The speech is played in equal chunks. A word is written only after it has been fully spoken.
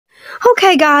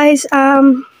Okay, guys,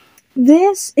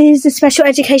 this is the special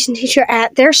education teacher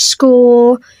at their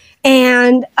school,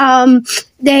 and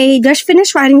they just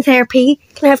finished writing therapy.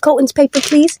 Can I have Colton's paper,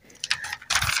 please?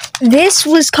 This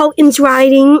was Colton's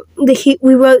writing.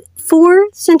 We wrote 4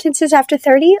 sentences after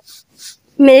 30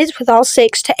 minutes with all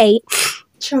 6 to 8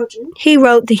 children. He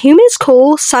wrote, "The human is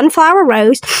cool, sunflower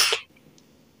rose,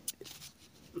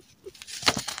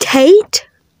 take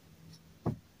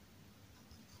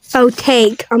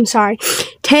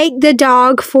the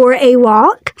dog for a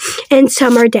walk, and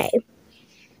summer day."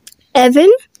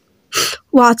 Evan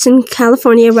Watson,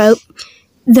 California, wrote,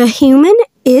 "The human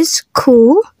is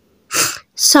cool,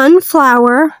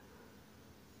 sunflower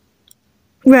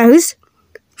rose,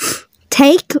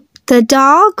 take the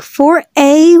dog for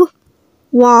a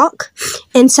walk,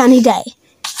 and sunny day."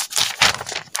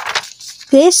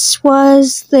 This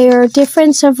was their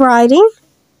difference of writing.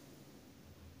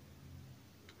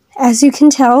 As you can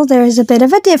tell, there is a bit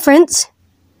of a difference.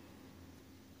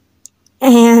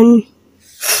 And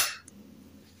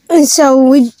so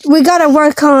we got to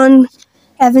work on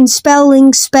Evan's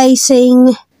spelling,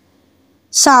 spacing,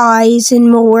 size, and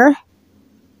more.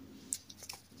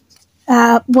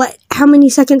 How many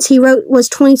seconds he wrote was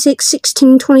 26,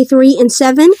 16, 23, and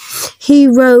 7. He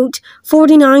wrote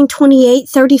 49, 28,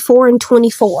 34, and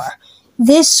 24.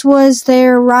 This was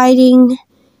their writing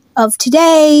of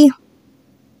today.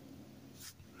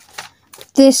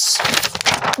 This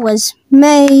was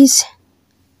May's.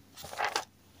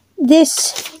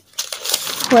 This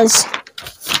was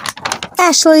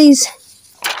Ashley's.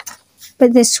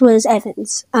 But this was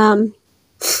Evan's.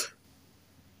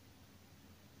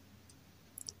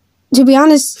 To be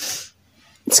honest,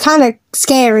 it's kind of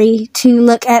scary to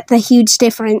look at the huge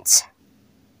difference.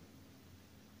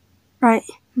 Right?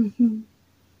 Mm-hmm.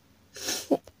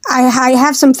 I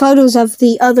have some photos of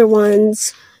the other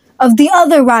ones, of the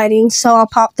other writings, so I'll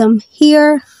pop them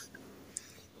here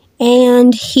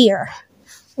and here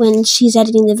when she's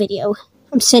editing the video.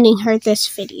 I'm sending her this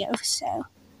video, so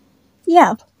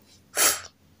yeah.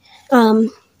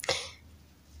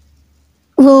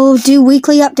 We'll do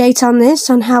weekly updates on this,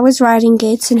 on how his writing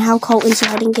gets and how Colton's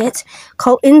writing gets.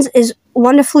 Colton's is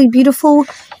wonderfully beautiful.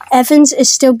 Evan's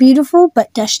is still beautiful,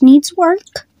 but just needs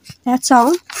work. That's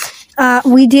all.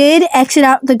 We did exit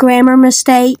out the grammar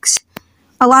mistakes.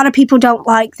 A lot of people don't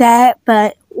like that,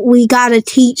 but we gotta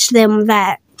teach them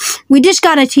that. We just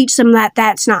gotta teach them that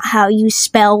that's not how you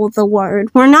spell the word.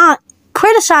 We're not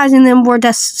criticizing them, we're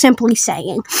just simply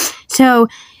saying. So,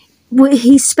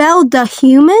 he spelled the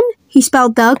human, he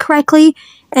spelled the correctly,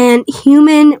 and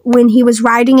human, when he was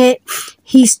writing it,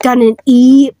 he's done an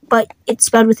E, but it's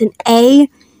spelled with an A.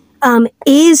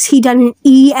 He done an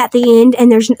E at the end,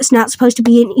 and it's not supposed to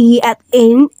be an E at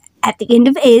the end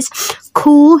of is.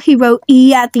 Cool, he wrote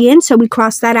E at the end, so we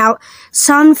crossed that out.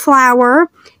 Sunflower,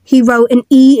 he wrote an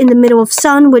E in the middle of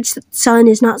sun, which sun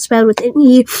is not spelled with an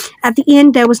E. At the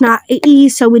end, there was not an E,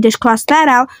 so we just crossed that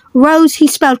out. Rose, he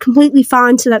spelled completely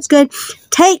fine, so that's good.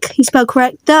 Take, he spelled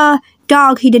correct. The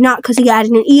dog, he did not, because he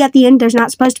added an E at the end. There's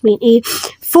not supposed to be an E.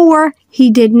 For, he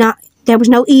did not. There was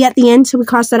no E at the end, so we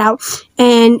crossed that out.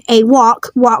 And a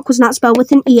walk was not spelled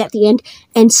with an E at the end.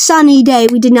 And sunny day,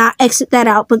 we did not exit that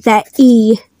out, but that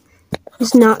E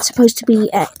is not supposed to be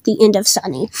at the end of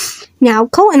sunny. Now,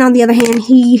 Colton, on the other hand,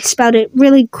 he spelled it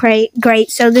really great.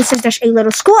 So this is just a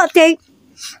little school update.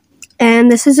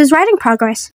 And this is his writing progress.